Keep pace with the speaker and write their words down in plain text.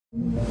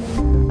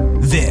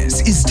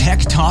This is Tech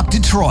Talk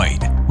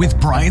Detroit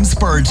with Brian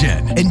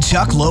Spurgeon and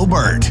Chuck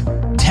Lobert.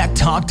 Tech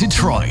Talk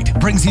Detroit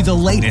brings you the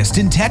latest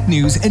in tech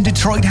news and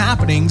Detroit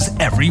happenings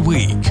every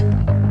week.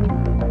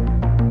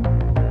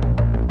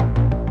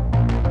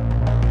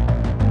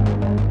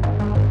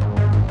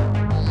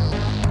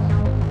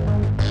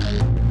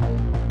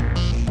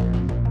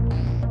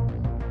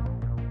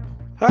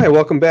 Hi,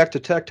 welcome back to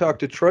Tech Talk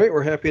Detroit.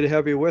 We're happy to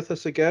have you with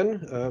us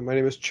again. My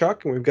name is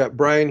Chuck, and we've got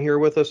Brian here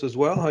with us as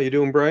well. How you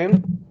doing,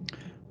 Brian?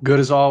 Good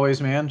as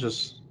always, man.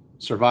 Just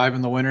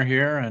surviving the winter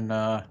here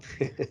and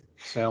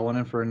sailing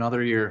in for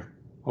another year.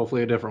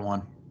 Hopefully a different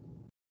one.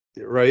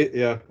 Right,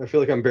 yeah. I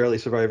feel like I'm barely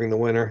surviving the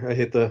winter. I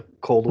hate the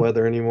cold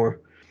weather anymore.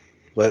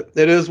 But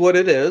it is what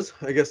it is.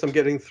 I guess I'm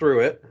getting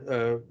through it.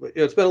 But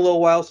it's been a little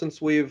while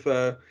since we've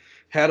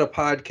had a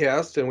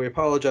podcast, and we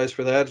apologize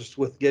for that. Just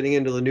with getting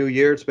into the new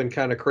year, it's been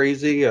kind of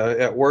crazy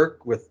at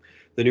work with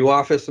the new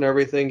office and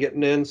everything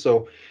getting in.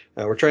 So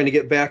we're trying to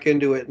get back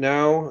into it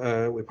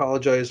now. We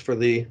apologize for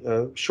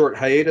the short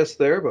hiatus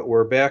there, but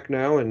we're back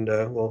now, and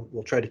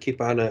we'll try to keep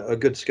on a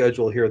good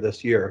schedule here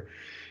this year.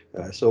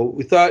 So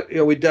we thought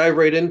we'd dive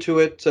right into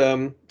it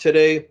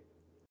today.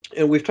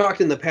 And we've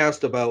talked in the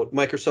past about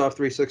Microsoft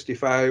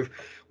 365.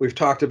 We've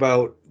talked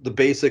about the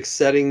basic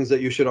settings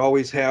that you should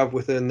always have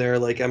within there,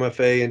 like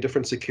MFA and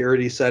different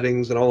security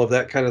settings and all of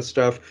that kind of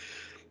stuff.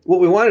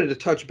 What we wanted to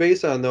touch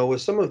base on, though,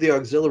 was some of the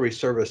auxiliary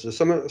services,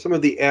 some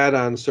of the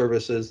add-on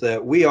services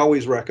that we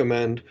always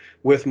recommend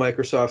with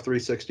Microsoft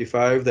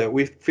 365 that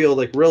we feel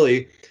like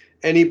really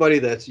anybody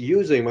that's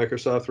using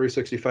Microsoft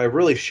 365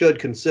 really should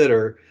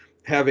consider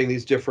having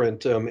these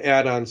different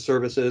add-on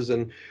services.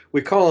 And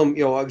we call them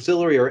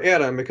auxiliary or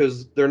add-on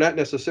because they're not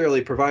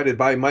necessarily provided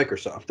by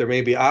Microsoft. There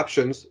may be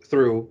options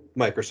through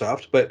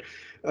Microsoft, but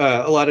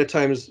a lot of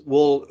times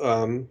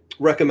we'll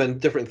recommend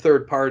different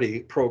third-party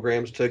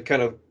programs to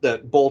kind of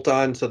that bolt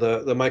on to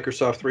the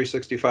Microsoft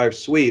 365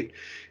 suite.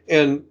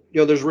 And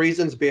there's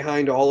reasons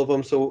behind all of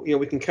them, so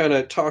we can kind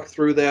of talk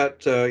through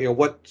that.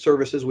 What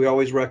services we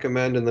always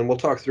recommend, and then we'll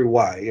talk through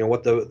why.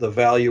 What the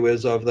value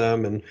is of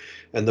them,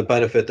 and the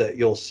benefit that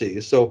you'll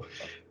see. So,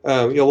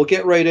 we'll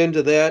get right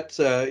into that.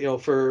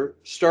 For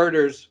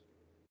starters,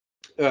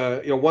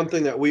 one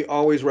thing that we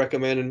always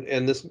recommend,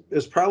 and this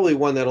is probably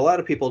one that a lot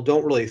of people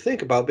don't really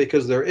think about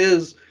because there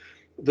is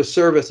the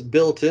service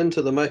built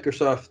into the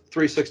Microsoft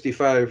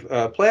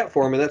 365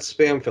 platform, and that's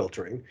spam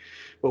filtering.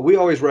 But we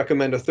always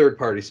recommend a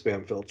third-party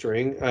spam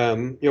filtering.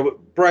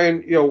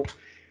 Brian,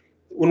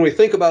 when we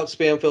think about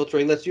spam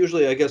filtering, that's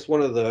usually, I guess,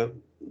 one of the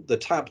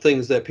top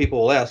things that people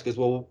will ask is,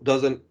 well,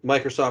 doesn't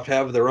Microsoft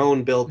have their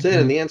own built in?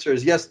 Mm-hmm. And the answer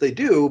is yes, they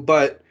do,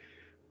 but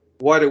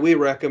why do we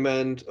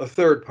recommend a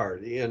third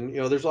party? And,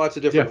 there's lots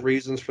of different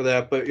reasons for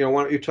that, but,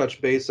 why don't you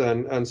touch base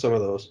on some of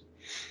those?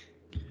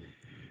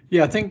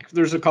 Yeah, I think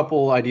there's a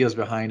couple ideas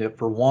behind it.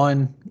 For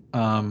one,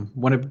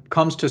 when it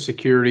comes to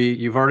security,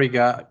 you've already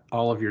got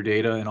all of your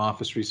data in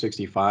Office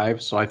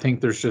 365. So I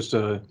think there's just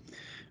a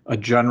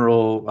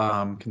general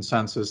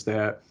consensus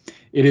that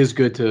it is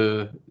good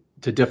to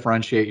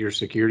differentiate your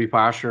security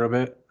posture a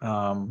bit.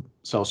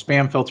 So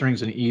spam filtering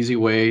is an easy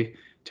way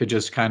to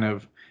just kind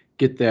of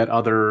get that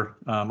other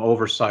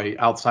oversight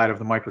outside of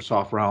the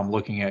Microsoft realm,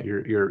 looking at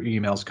your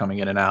emails coming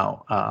in and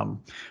out.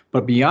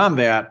 But beyond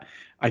that,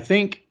 I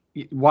think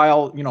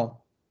while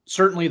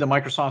certainly the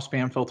Microsoft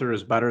spam filter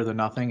is better than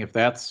nothing. If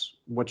that's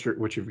what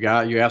you've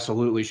got, you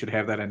absolutely should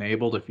have that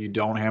enabled if you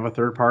don't have a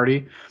third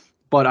party.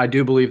 But I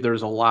do believe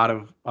there's a lot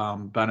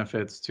of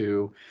benefits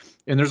to,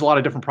 and there's a lot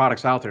of different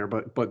products out there,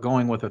 but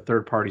going with a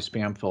third-party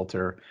spam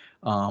filter.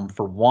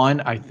 For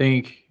one, I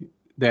think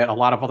that a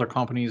lot of other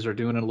companies are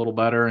doing it a little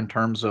better in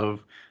terms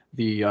of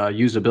the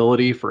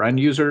usability for end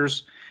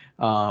users.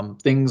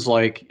 Things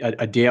like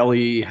a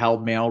daily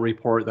held mail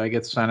report that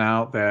gets sent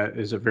out that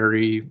is a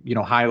very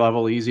high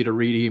level, easy to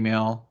read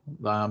email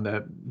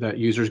that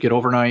users get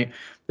overnight.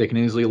 They can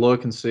easily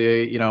look and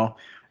say,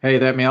 hey,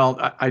 that mail,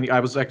 I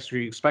was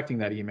actually expecting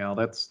that email.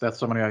 That's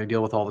somebody I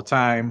deal with all the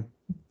time.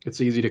 It's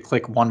easy to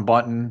click one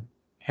button,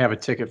 have a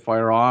ticket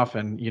fire off,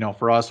 and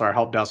for us, our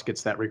help desk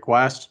gets that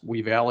request,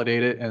 we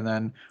validate it, and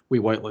then we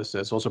whitelist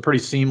it. So it's a pretty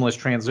seamless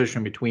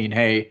transition between,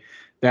 hey,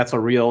 that's a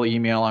real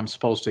email I'm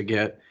supposed to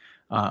get.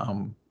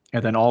 And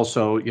then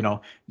also,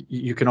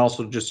 you can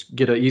also just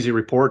get an easy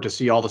report to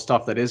see all the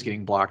stuff that is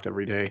getting blocked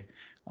every day.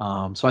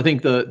 So I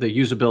think the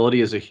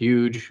usability is a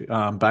huge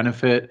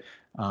benefit.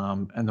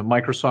 And the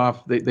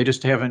Microsoft,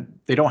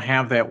 they don't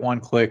have that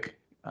one-click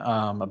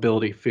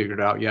ability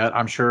figured out yet.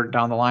 I'm sure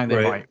down the line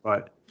they might,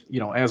 but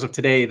as of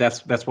today,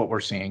 that's what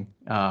we're seeing.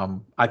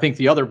 I think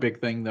the other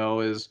big thing though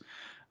is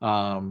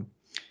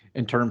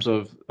in terms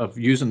of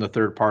using the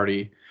third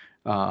party.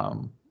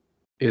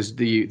 Is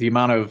the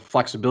amount of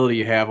flexibility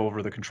you have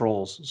over the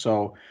controls.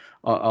 So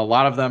a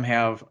lot of them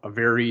have a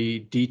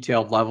very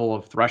detailed level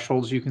of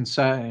thresholds you can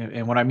set,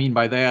 and what I mean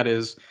by that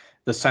is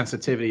the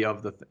sensitivity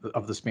of the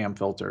spam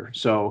filter.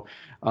 So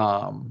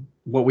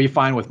what we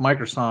find with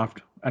Microsoft,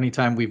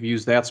 anytime we've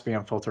used that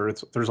spam filter,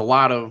 there's a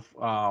lot of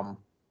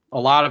a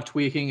lot of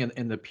tweaking,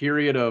 and the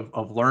period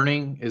of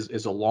learning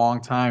is a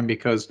long time,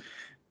 because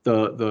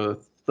the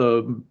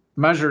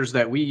measures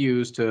that we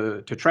use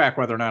to track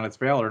whether or not it's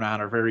valid or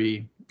not are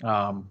very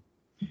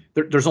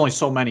there's only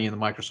so many in the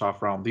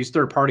Microsoft realm. These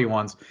third-party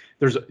ones,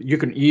 you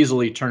can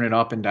easily turn it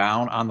up and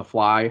down on the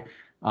fly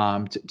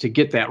to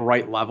get that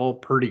right level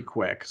pretty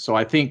quick. So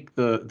I think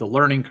the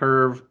learning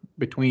curve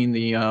between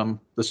the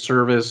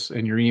service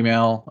and your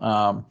email,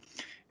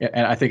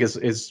 and I think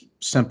is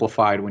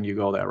simplified when you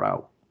go that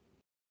route.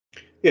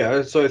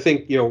 Yeah, so I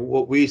think,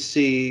 what we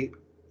see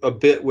a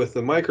bit with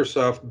the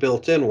Microsoft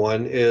built-in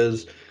one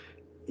is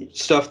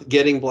stuff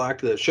getting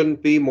blocked that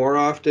shouldn't be more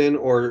often,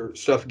 or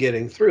stuff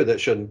getting through that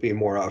shouldn't be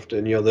more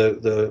often. You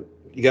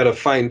got to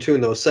fine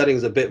tune those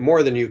settings a bit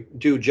more than you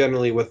do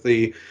generally with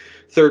the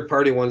third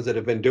party ones that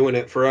have been doing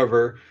it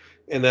forever.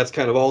 And that's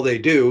kind of all they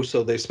do.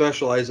 So they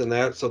specialize in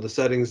that. So the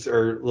settings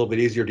are a little bit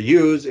easier to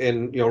use.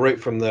 And,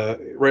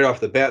 right off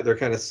the bat, they're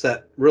kind of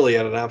set really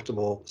at an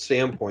optimal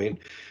standpoint.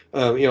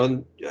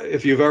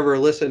 If you've ever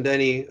listened to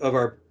any of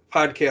our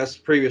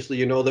podcasts previously,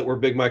 you know that we're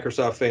big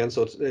Microsoft fans.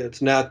 So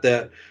it's not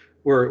that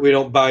we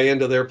don't buy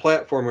into their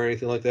platform or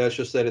anything like that. It's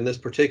just that in this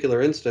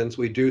particular instance,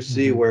 we do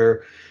see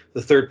where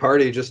the third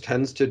party just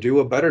tends to do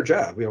a better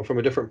job, from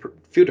a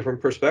few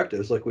different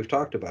perspectives, like we've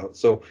talked about.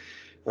 So,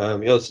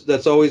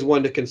 that's always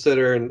one to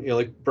consider. And,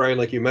 like Brian,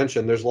 like you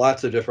mentioned, there's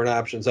lots of different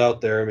options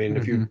out there. I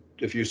mean,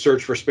 if you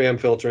search for spam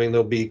filtering,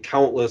 there'll be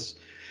countless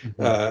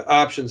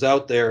options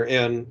out there,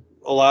 and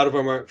a lot of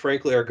them are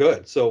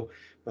good. So,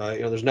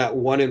 there's not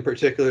one in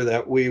particular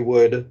that we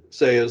would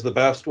say is the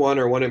best one,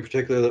 or one in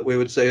particular that we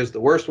would say is the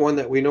worst one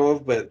that we know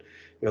of. But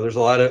there's a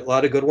lot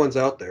of good ones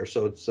out there,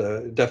 so it's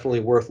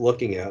definitely worth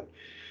looking at.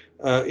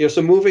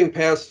 So moving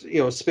past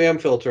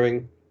spam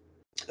filtering,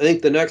 I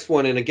think the next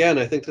one, and again,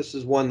 I think this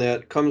is one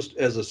that comes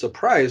as a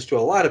surprise to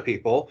a lot of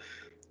people,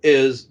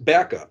 is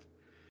backup.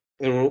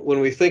 And when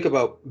we think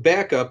about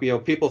backup,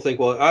 people think,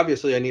 well,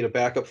 obviously I need a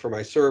backup for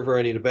my server,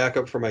 I need a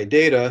backup for my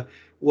data.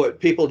 What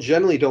people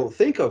generally don't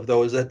think of,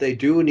 though, is that they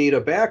do need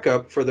a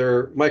backup for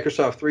their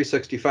Microsoft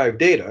 365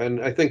 data.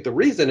 And I think the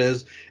reason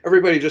is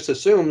everybody just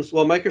assumes,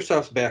 well,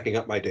 Microsoft's backing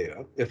up my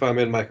data if I'm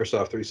in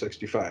Microsoft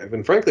 365.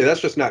 And frankly,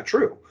 that's just not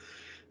true.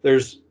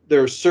 There's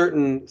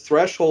certain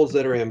thresholds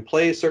that are in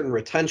place, certain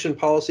retention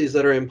policies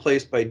that are in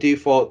place by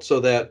default, so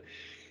that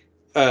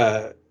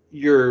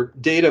your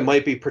data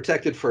might be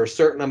protected for a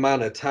certain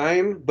amount of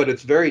time, but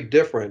it's very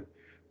different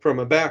from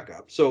a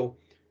backup. So,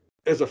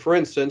 for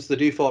instance, the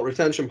default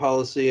retention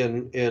policy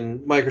in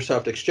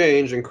Microsoft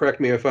Exchange, and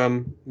correct me if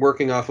I'm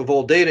working off of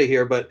old data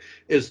here, but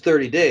is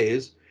 30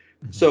 days.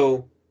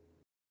 So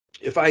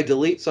if I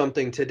delete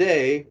something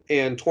today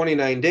and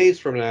 29 days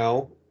from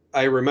now,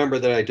 I remember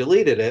that I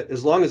deleted it,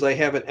 as long as I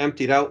haven't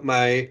emptied out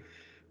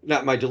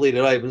not my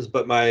deleted items,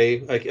 but I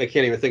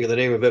can't even think of the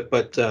name of it,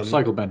 but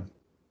recycle bin.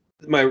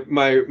 My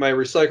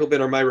recycle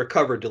bin, or my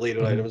recovered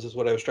deleted items is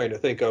what I was trying to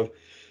think of.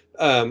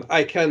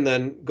 I can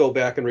then go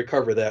back and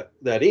recover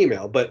that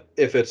email. But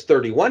if it's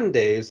 31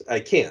 days, I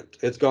can't.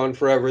 It's gone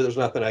forever. There's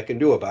nothing I can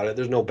do about it.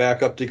 There's no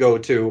backup to go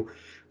to.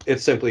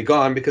 It's simply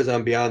gone because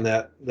I'm beyond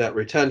that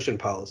retention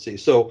policy.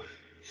 So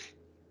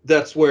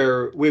that's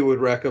where we would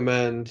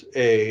recommend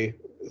a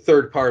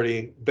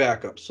third-party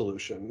backup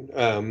solution.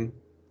 And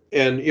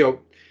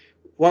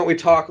why don't we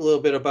talk a little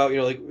bit about,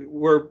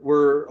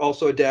 we're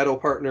also a Datto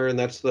partner, and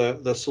that's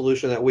the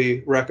solution that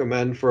we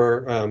recommend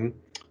for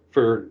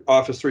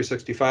Office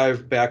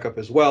 365 backup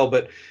as well,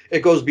 but it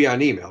goes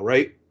beyond email,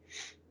 right?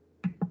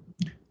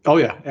 Oh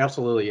yeah,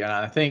 absolutely.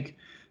 Yeah, I think,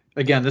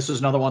 again, this is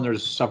another one.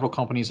 There's several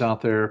companies out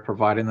there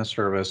providing the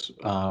service,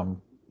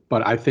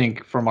 but I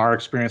think from our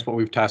experience, what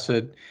we've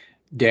tested,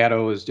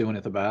 Datto is doing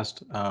it the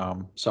best.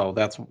 So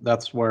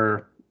that's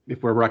where,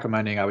 if we're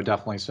recommending, I would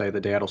definitely say the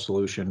Datto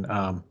solution.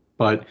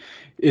 But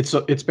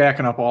it's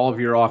backing up all of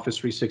your Office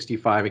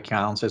 365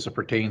 accounts as it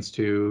pertains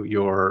to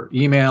your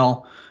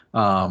email.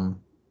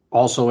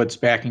 Also, it's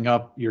backing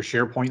up your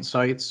SharePoint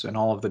sites and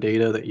all of the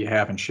data that you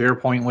have in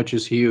SharePoint, which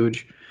is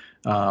huge.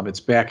 It's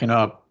backing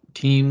up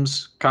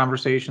Teams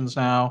conversations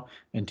now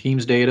and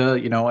Teams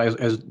data.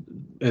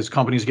 As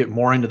companies get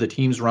more into the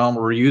Teams realm,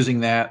 we're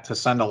using that to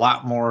send a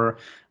lot more,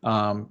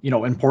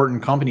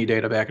 important company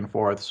data back and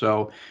forth.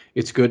 So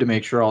it's good to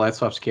make sure all that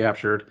stuff's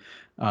captured.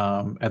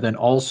 And then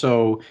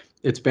also,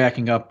 it's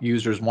backing up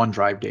users'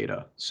 OneDrive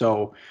data.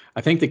 So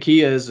I think the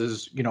key is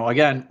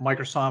again,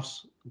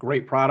 Microsoft's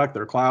great product.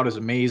 Their cloud is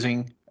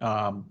amazing.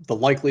 The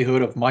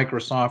likelihood of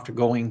Microsoft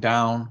going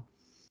down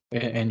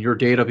and your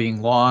data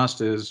being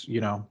lost is,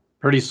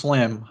 pretty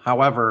slim.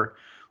 However,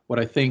 what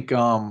I think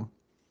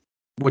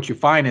what you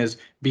find is,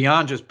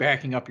 beyond just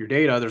backing up your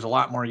data, there's a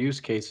lot more use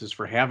cases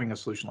for having a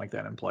solution like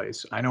that in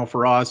place. I know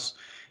for us,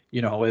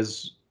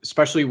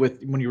 especially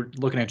when you're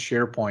looking at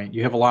SharePoint,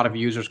 you have a lot of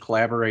users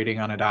collaborating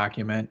on a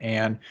document,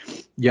 and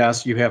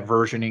yes, you have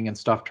versioning and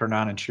stuff turned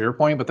on in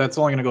SharePoint, but that's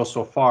only going to go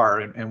so far.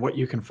 And what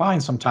you can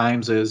find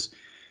sometimes is,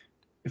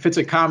 if it's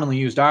a commonly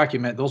used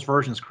document, those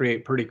versions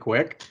create pretty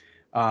quick.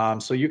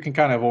 So you can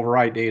kind of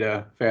overwrite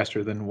data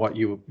faster than what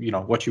you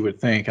would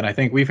think. And I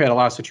think we've had a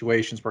lot of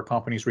situations where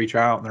companies reach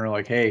out and they're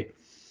like, hey,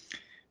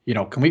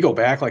 can we go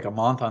back like a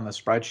month on the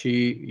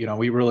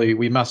spreadsheet?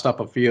 We messed up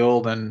a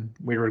field and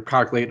we were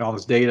calculating all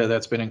this data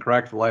that's been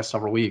incorrect for the last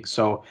several weeks.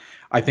 So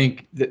I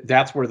think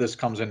that's where this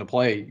comes into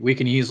play. We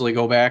can easily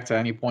go back to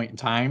any point in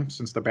time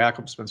since the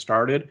backup's been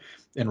started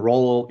and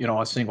roll,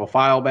 a single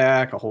file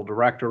back, a whole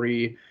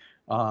directory.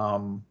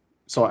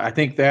 So I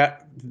think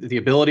that the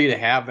ability to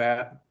have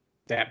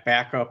that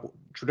backup,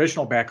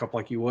 traditional backup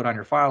like you would on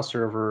your file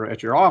server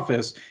at your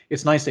office,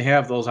 it's nice to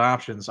have those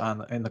options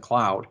in the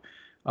cloud.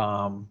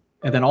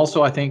 And then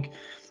also, I think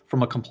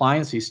from a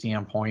compliancy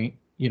standpoint,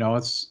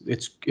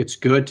 it's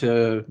good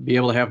to be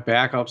able to have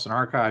backups and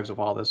archives of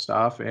all this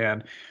stuff.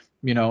 And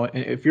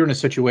if you're in a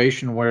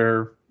situation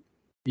where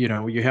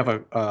you have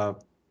a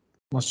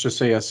let's just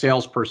say a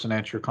salesperson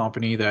at your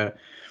company that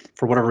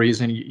for whatever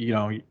reason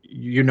you're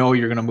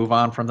going to move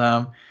on from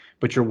them,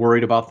 but you're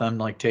worried about them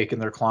like taking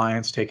their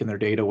clients, taking their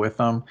data with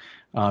them,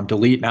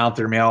 deleting out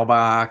their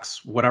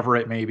mailbox, whatever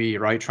it may be,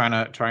 right? Trying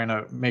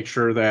to make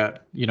sure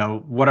that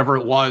whatever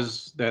it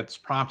was that's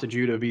prompted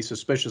you to be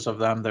suspicious of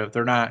them, that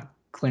they're not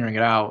clearing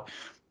it out.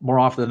 More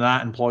often than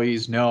not,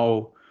 employees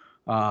know,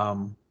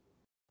 when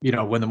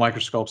the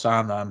microscope's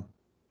on them,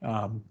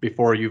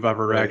 before you've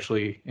ever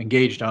actually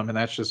engaged them, and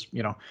that's just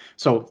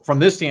So from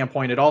this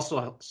standpoint, it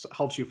also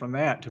helps you from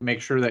that to make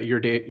sure that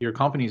your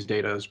company's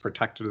data is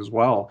protected as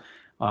well.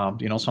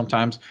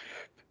 Sometimes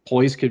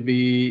employees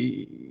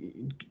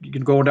you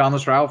can go down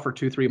this route for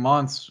 2-3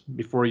 months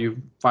before you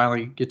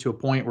finally get to a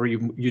point where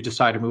you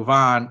decide to move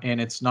on.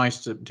 And it's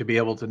nice to be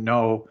able to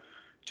know,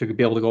 to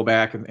be able to go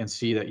back and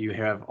see that you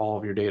have all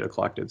of your data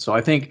collected. So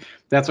I think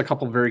that's a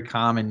couple of very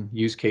common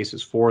use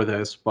cases for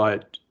this,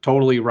 but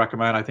totally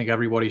recommend. I think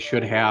everybody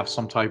should have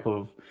some type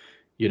of,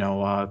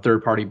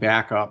 third-party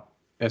backup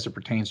as it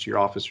pertains to your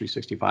Office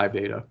 365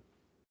 data.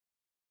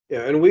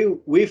 Yeah, and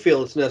we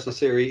feel it's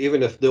necessary,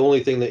 even if the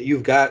only thing that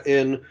you've got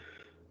in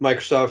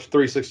Microsoft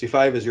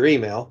 365 is your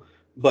email.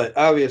 But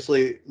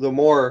obviously, the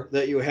more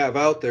that you have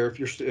out there,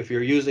 if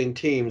you're using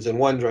Teams and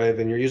OneDrive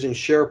and you're using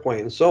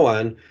SharePoint and so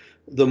on,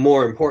 the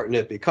more important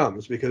it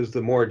becomes, because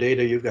the more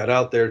data you've got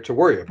out there to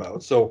worry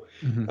about. So,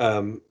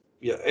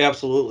 yeah,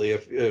 absolutely.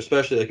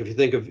 Especially like if you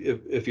think of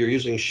if you're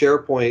using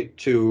SharePoint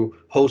to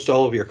host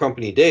all of your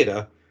company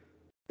data,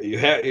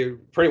 you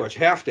pretty much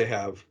have to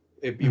have.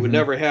 You would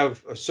never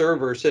have a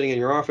server sitting in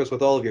your office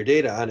with all of your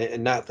data on it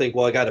and not think,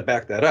 well, I got to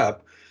back that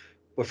up.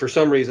 But for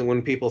some reason,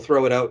 when people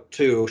throw it out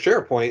to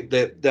SharePoint,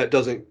 that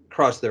doesn't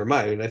cross their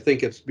mind. And I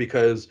think it's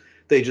because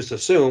they just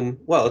assume,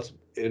 well,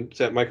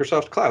 it's at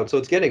Microsoft Cloud, so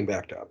it's getting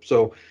backed up.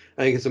 So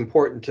I think it's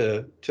important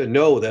to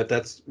know that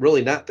that's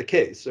really not the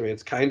case. I mean,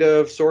 it's kind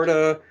of, sort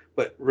of,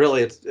 but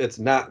really it's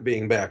not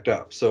being backed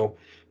up. So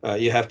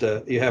you have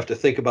to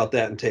think about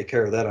that and take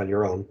care of that on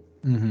your own.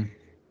 Mm-hmm.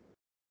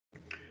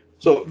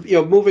 So,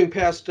 moving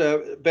past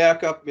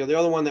backup, the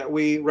other one that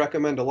we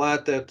recommend a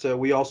lot that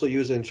we also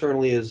use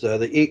internally is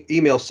the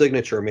email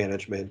signature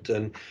management.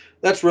 And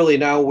that's really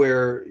now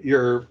where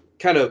you're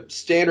kind of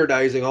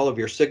standardizing all of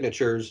your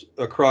signatures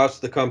across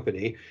the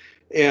company.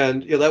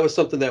 And, that was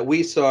something that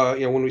we saw,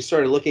 when we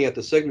started looking at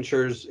the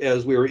signatures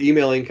as we were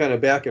emailing kind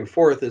of back and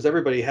forth, is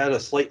everybody had a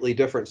slightly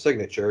different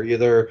signature,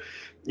 either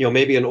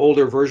maybe an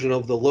older version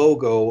of the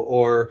logo,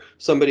 or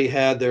somebody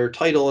had their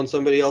title and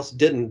somebody else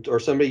didn't, or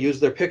somebody used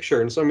their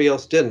picture and somebody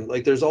else didn't.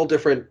 Like, there's all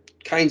different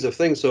kinds of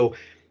things. So,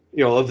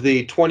 of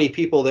the 20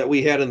 people that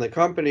we had in the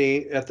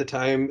company at the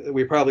time,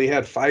 we probably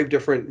had 5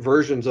 different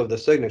versions of the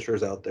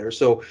signatures out there.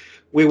 So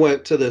we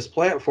went to this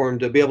platform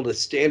to be able to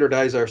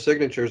standardize our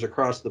signatures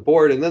across the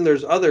board. And then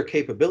there's other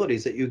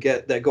capabilities that you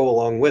get that go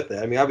along with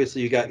it. I mean,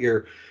 obviously you got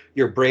your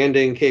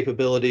branding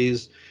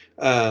capabilities,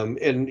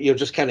 and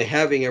just kind of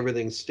having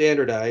everything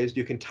standardized.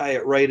 You can tie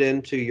it right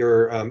into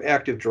your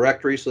Active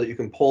Directory so that you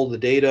can pull the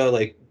data,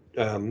 like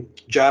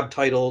job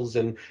titles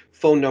and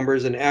phone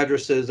numbers and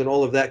addresses and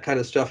all of that kind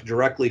of stuff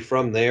directly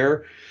from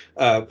there.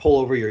 Pull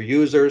over your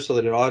users so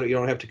that you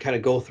don't have to kind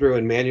of go through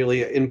and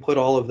manually input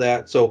all of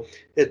that. So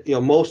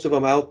most of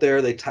them out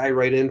there, they tie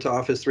right into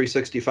Office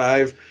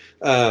 365,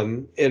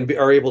 and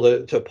are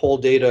able to pull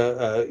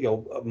data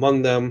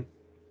among them.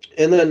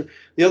 And then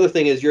the other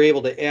thing is you're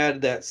able to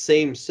add that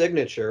same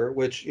signature,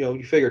 which,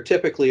 you figure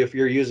typically if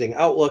you're using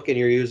Outlook and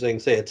you're using,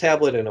 say, a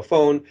tablet and a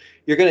phone,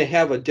 you're going to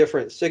have a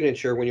different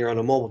signature when you're on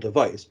a mobile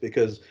device,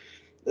 because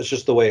it's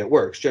just the way it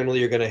works. Generally,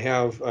 you're going to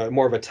have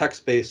more of a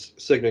text-based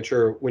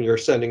signature when you're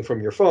sending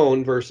from your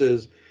phone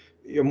versus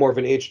more of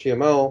an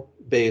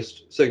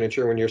HTML-based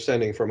signature when you're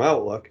sending from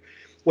Outlook.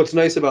 What's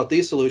nice about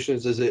these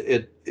solutions is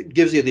it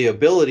gives you the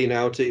ability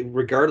now to,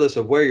 regardless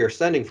of where you're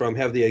sending from,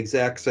 have the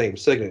exact same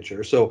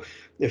signature. So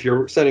if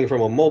you're sending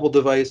from a mobile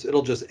device,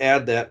 it'll just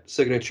add that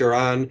signature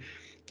on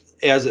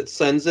as it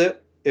sends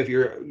it. If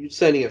you're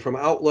sending it from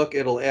Outlook,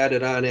 it'll add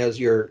it on as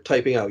you're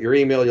typing out your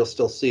email. You'll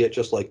still see it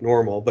just like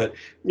normal, but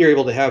you're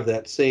able to have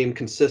that same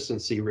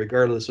consistency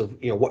regardless of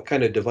what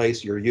kind of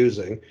device you're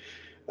using.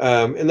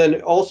 And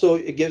then also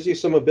it gives you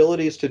some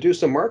abilities to do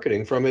some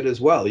marketing from it as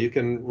well. You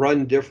can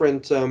run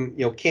different,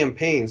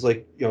 campaigns.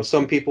 Like,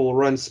 some people will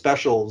run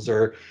specials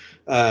or,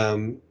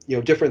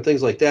 different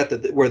things like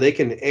that where they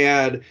can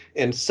add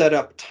and set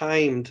up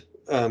timed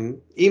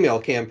email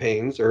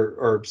campaigns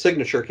or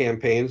signature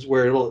campaigns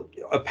where it'll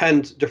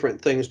append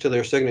different things to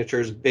their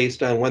signatures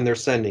based on when they're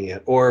sending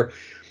it. Or,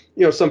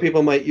 some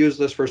people might use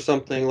this for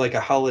something like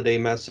a holiday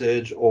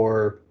message,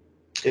 or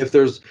if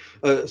there's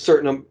a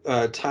certain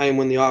time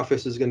when the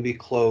office is going to be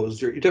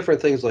closed, or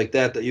different things like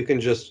that you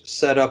can just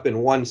set up in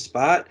one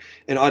spot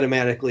and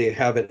automatically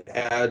have it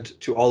add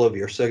to all of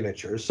your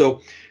signatures.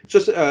 So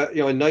just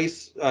a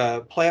nice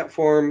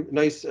platform,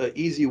 nice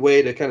easy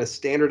way to kind of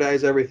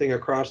standardize everything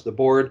across the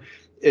board.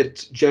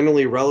 It's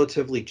generally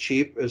relatively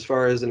cheap as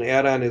far as an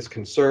add-on is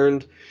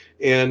concerned.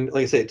 And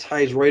like I say, it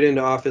ties right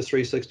into Office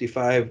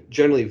 365,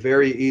 generally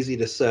very easy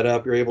to set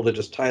up. You're able to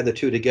just tie the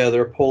two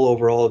together, pull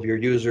over all of your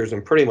users,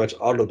 and pretty much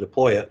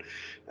auto-deploy it.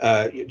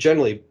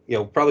 Generally,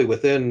 probably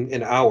within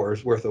an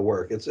hour's worth of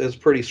work. It's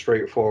pretty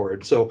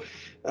straightforward. So,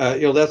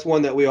 that's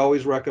one that we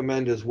always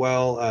recommend as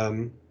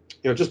well.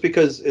 Just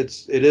because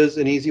it is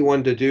an easy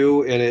one to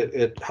do, and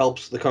it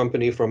helps the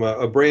company from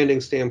a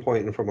branding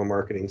standpoint and from a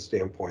marketing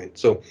standpoint.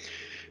 So,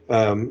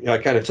 I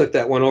kind of took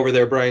that one over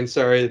there, Brian.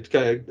 Sorry. It's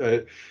kind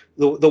of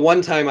the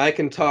one time I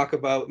can talk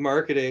about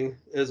marketing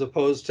as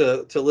opposed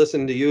to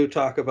listen to you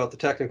talk about the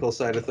technical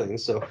side of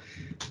things. So,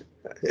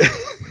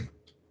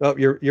 oh,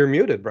 you're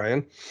muted,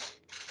 Brian.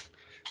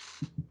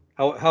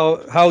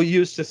 How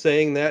used to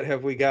saying that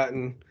have we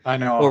gotten? I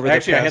know. Over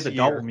Actually, the I past had the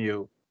year? double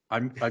mute.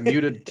 I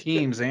muted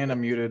Teams and I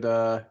muted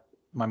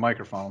my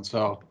microphone.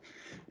 So,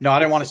 no, I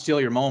didn't want to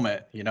steal your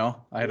moment. I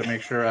had to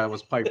make sure I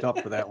was piped up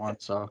for that one.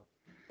 So,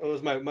 It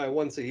was my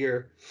once a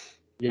year.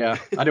 yeah,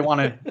 I don't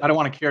want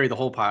to carry the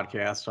whole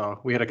podcast. So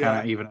we had to kind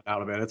of even it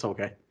out a bit. It's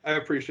okay. I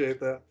appreciate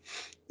that.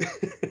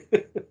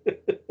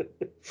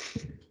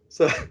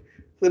 So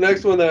the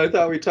next one that I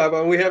thought we'd talk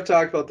about, and we have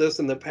talked about this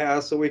in the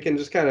past, so we can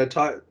just kind of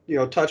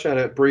touch on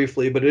it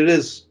briefly, but it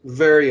is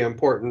very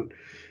important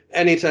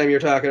anytime you're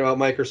talking about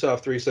Microsoft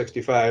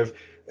 365,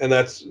 and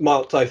that's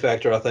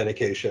multi-factor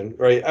authentication,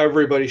 right?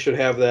 Everybody should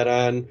have that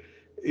on,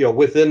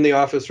 within the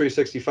Office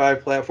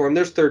 365 platform.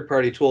 There's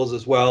third-party tools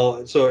as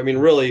well. So, I mean,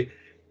 really,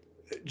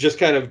 just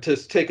kind of to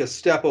take a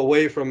step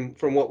away from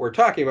what we're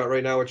talking about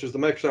right now, which is the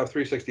Microsoft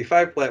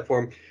 365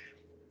 platform,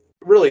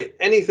 really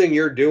anything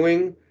you're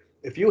doing,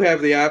 if you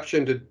have the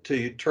option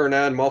to turn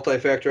on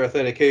multi-factor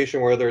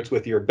authentication, whether it's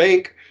with your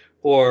bank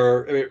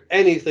or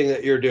anything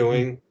that you're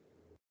doing,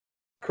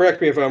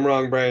 correct me if I'm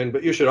wrong, Brian,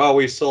 but you should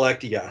always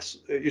select yes.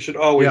 You should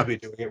always be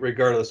doing it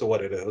regardless of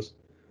what it is.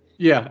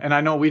 Yeah, and I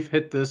know we've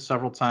hit this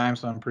several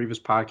times on previous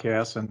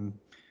podcasts, and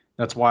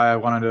that's why I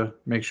wanted to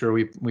make sure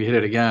we hit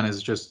it again.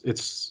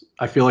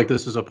 I feel like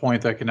this is a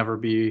point that can never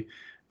be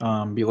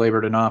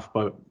belabored enough.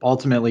 But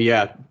ultimately,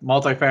 yeah,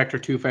 multi-factor,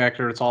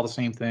 two-factor, it's all the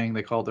same thing.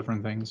 They call it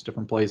different things,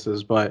 different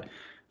places. But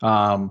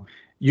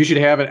you should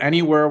have it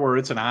anywhere where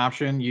it's an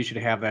option. You should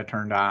have that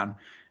turned on.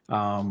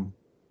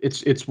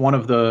 It's one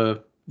of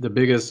the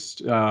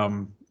biggest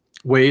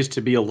ways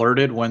to be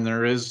alerted when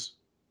there is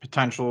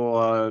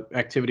potential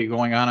activity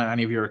going on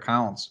any of your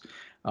accounts.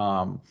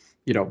 Anytime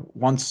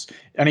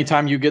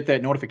you get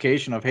that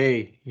notification of,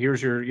 hey,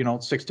 here's your,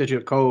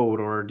 6-digit code,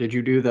 or did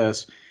you do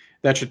this,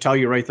 that should tell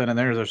you right then and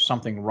there's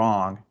something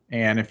wrong.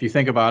 And if you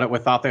think about it,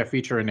 without that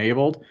feature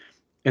enabled,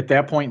 at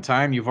that point in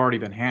time, you've already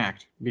been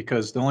hacked,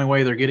 because the only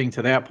way they're getting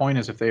to that point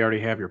is if they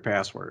already have your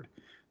password.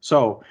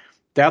 So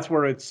that's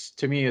where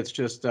to me, it's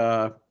just,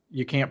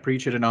 you can't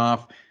preach it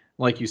enough.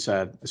 Like you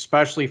said,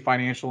 especially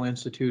financial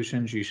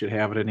institutions, you should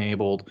have it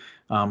enabled,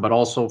 but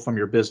also from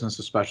your business,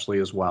 especially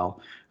as well.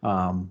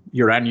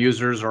 Your end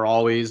users are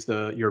always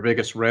your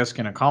biggest risk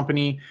in a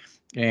company,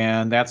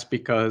 and that's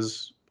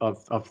because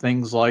of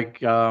things like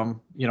spam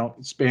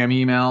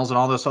emails and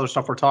all this other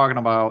stuff we're talking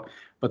about.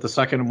 But the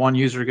second one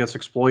user gets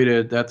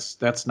exploited,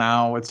 that's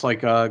now it's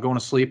like going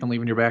to sleep and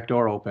leaving your back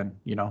door open.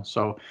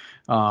 So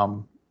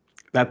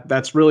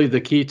that's really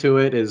the key to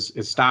it is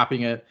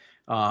stopping it.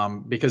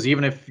 Because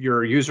even if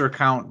your user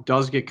account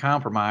does get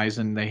compromised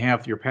and they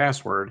have your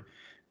password,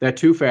 that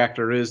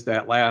two-factor is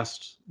that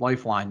last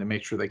lifeline to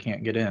make sure they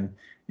can't get in.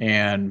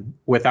 And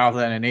without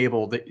that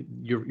enabled,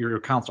 your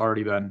account's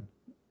already been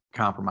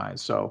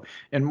compromised. So,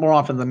 and more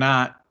often than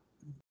not,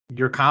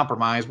 you're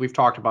compromised. We've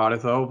talked about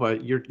it though,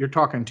 but you're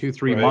talking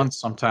 2-3 months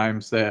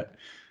sometimes that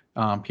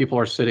people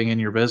are sitting in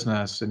your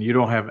business and you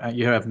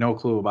have no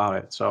clue about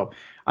it. So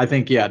I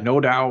think, yeah, no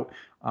doubt.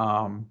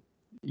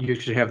 You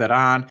should have that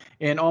on.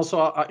 And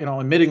also,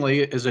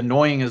 admittingly, as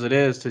annoying as it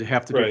is to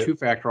have to do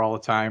two-factor all the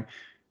time,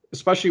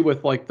 especially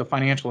with like the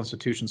financial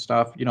institution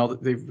stuff,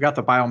 they've got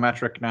the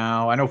biometric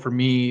now. I know for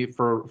me,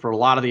 for a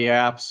lot of the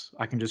apps,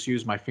 I can just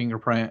use my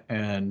fingerprint,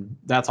 and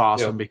that's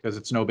awesome because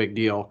it's no big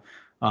deal.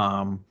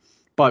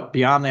 But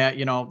beyond that,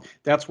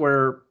 that's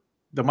where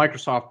the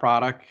Microsoft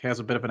product has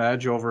a bit of an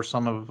edge over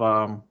some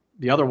of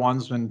the other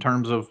ones in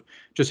terms of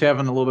just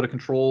having a little bit of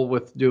control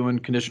with doing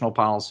conditional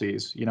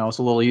policies. It's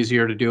a little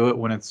easier to do it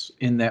when it's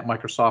in that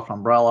Microsoft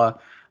umbrella.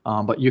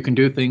 But you can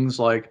do things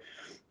like,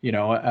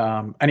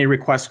 any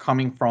requests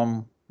coming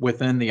from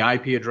within the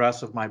IP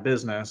address of my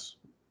business.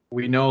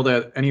 We know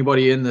that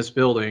anybody in this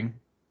building,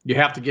 you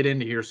have to get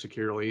into here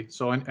securely.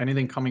 So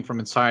anything coming from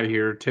inside of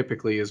here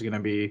typically is going to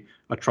be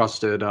a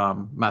trusted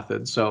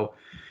method. So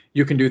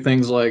you can do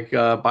things like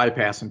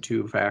bypassing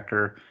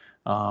two-factor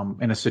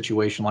in a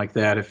situation like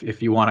that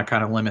if you want to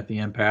kind of limit the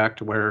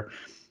impact, where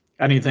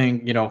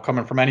anything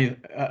coming from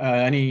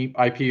any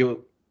IP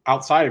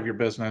outside of your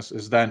business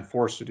is then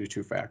forced to do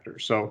two-factor.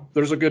 So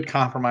there's a good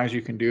compromise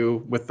you can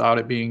do without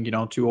it being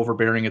too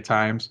overbearing at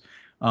times,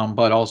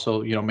 but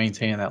also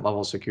maintaining that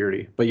level of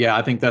security. But yeah,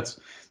 I think that's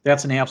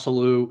an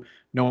absolute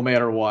no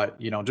matter what.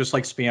 Just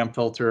like spam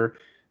filter,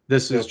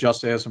 this is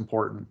just as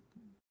important.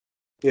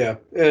 Yeah,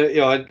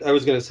 I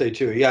was going to say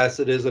too, yes,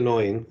 it is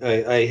annoying.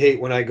 I hate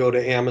when I go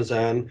to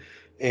Amazon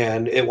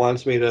and it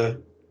wants me to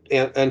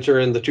enter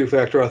in the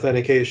two-factor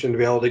authentication to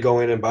be able to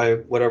go in and buy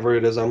whatever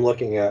it is I'm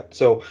looking at.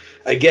 So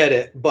I get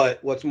it,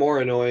 but what's more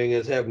annoying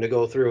is having to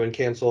go through and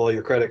cancel all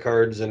your credit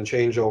cards and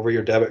change over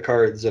your debit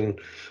cards and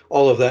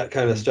all of that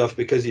kind of stuff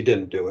because you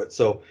didn't do it.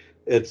 So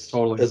it's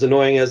totally as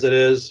annoying as it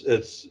is.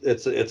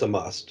 It's a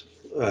must.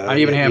 I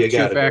even have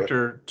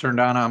two-factor turned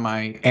on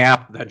my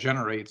app that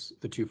generates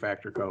the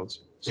two-factor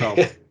codes. So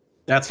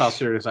that's how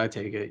serious I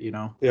take it,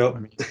 Yep. I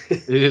mean,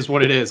 it is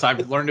what it is.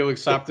 I've learned to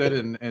accept it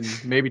and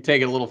maybe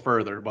take it a little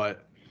further,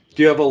 but.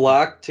 Do you have a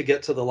lock to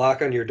get to the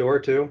lock on your door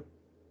too?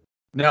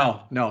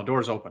 No,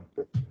 door's open.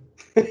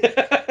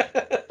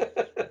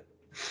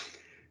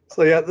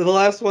 So yeah, the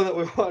last one that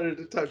we wanted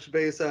to touch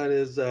base on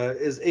is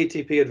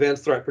ATP,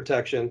 Advanced Threat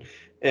Protection.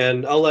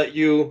 And I'll let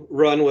you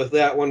run with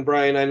that one,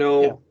 Brian. I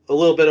know a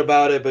little bit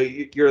about it,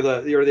 but you're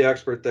the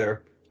expert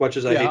there, much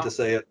as I hate to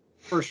say it.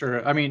 For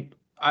sure. I mean,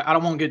 I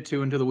don't want to get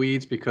too into the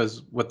weeds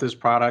because with this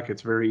product,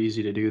 it's very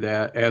easy to do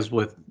that, as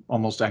with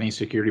almost any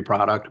security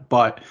product.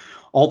 But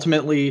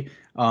ultimately,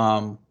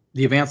 the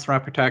Advanced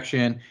Threat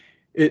Protection,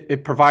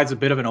 it provides a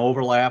bit of an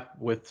overlap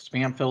with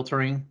spam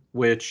filtering,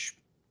 which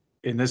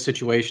in this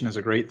situation is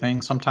a great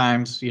thing.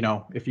 Sometimes,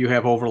 if you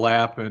have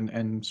overlap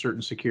and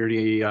certain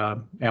security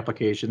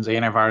applications,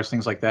 antivirus,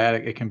 things like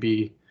that, they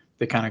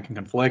kind of can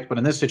conflict. But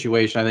in this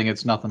situation, I think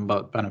it's nothing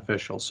but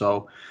beneficial.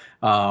 So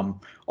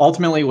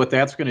ultimately, what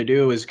that's going to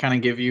do is kind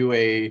of give you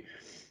a,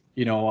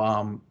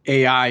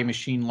 AI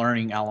machine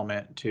learning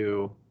element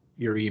to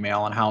your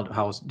email and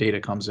how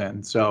data comes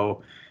in.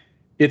 So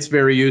it's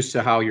very used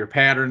to how your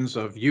patterns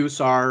of use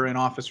are in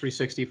Office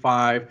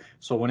 365.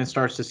 So when it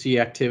starts to see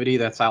activity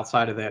that's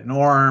outside of that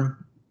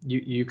norm,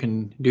 you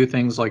can do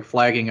things like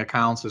flagging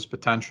accounts as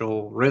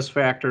potential risk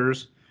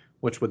factors,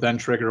 which would then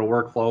trigger a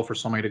workflow for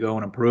somebody to go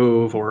and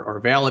approve or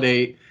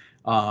validate.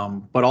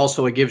 But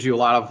also it gives you a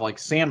lot of like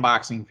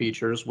sandboxing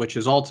features, which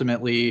is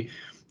ultimately,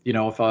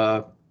 if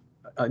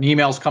an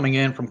email's coming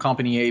in from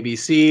company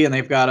ABC and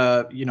they've got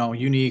a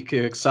unique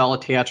Excel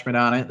attachment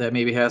on it that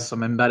maybe has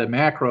some embedded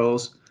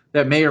macros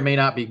that may or may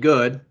not be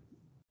good.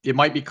 It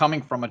might be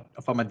coming from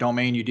a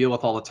domain you deal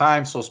with all the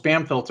time. So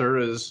spam filter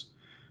is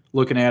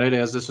looking at it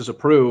as this is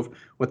approved.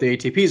 What the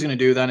ATP is going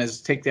to do then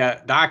is take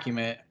that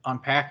document,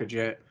 unpackage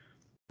it,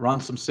 run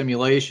some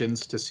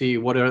simulations to see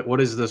what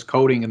is this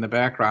coding in the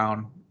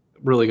background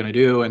really going to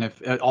do. And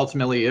if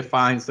ultimately it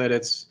finds that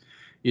it's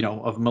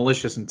of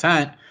malicious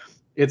intent,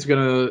 it's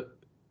going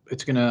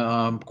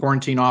to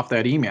quarantine off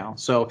that email.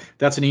 So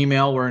that's an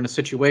email where in a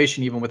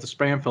situation, even with the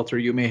spam filter,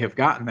 you may have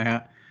gotten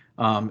that.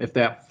 If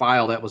that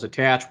file that was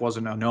attached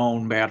wasn't a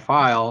known bad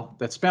file,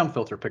 that spam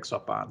filter picks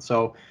up on.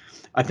 So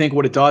I think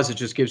what it does, it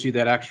just gives you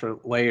that extra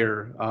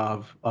layer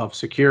of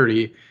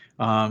security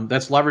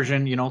that's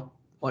leveraging,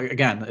 like,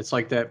 again, it's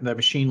like that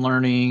machine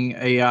learning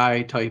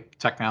AI type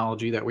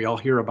technology that we all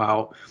hear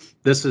about.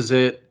 This is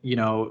it,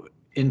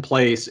 in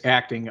place,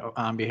 acting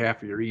on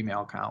behalf of your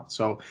email account.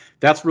 So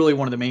that's really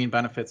one of the main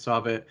benefits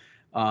of it.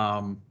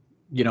 But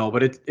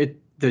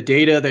the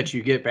data that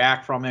you get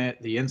back from it,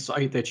 the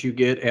insight that you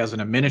get as an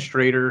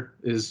administrator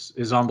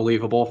is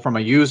unbelievable. From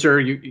a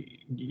user,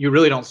 you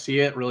really don't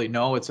see it, really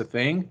know it's a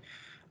thing.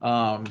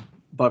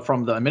 But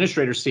from the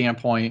administrator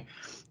standpoint,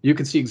 you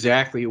can see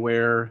exactly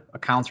where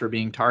accounts are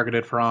being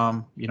targeted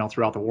from,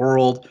 throughout the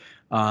world.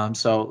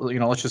 So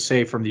let's just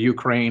say from the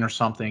Ukraine or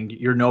something,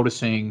 you're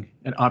noticing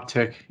an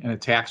uptick in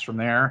attacks from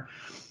there.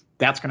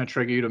 That's going to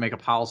trigger you to make a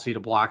policy to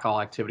block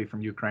all activity from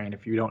Ukraine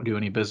if you don't do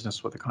any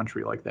business with a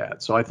country like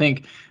that. So I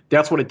think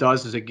that's what it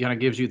does, is it kind of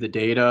gives you the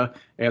data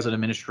as an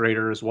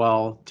administrator as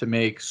well to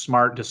make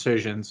smart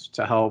decisions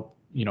to help,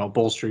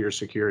 bolster your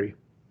security.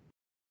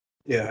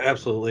 Yeah,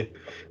 absolutely.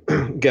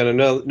 Again,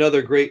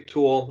 another great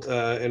tool,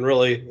 and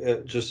really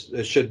it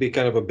should be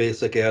kind of a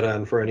basic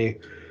add-on for any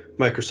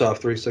Microsoft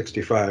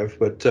 365.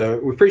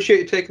 But we appreciate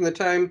you taking the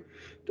time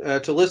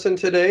to listen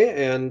today,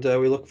 and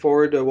we look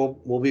forward to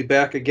we'll be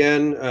back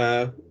again.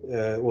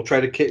 We'll try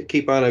to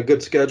keep on a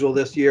good schedule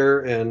this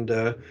year, and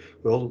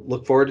we'll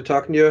look forward to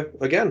talking to you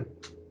again.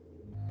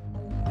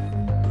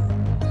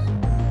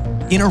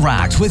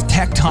 Interact with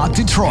Tech Talk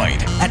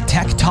Detroit at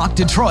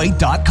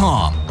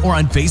techtalkdetroit.com or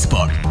on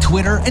Facebook,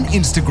 Twitter, and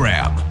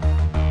Instagram.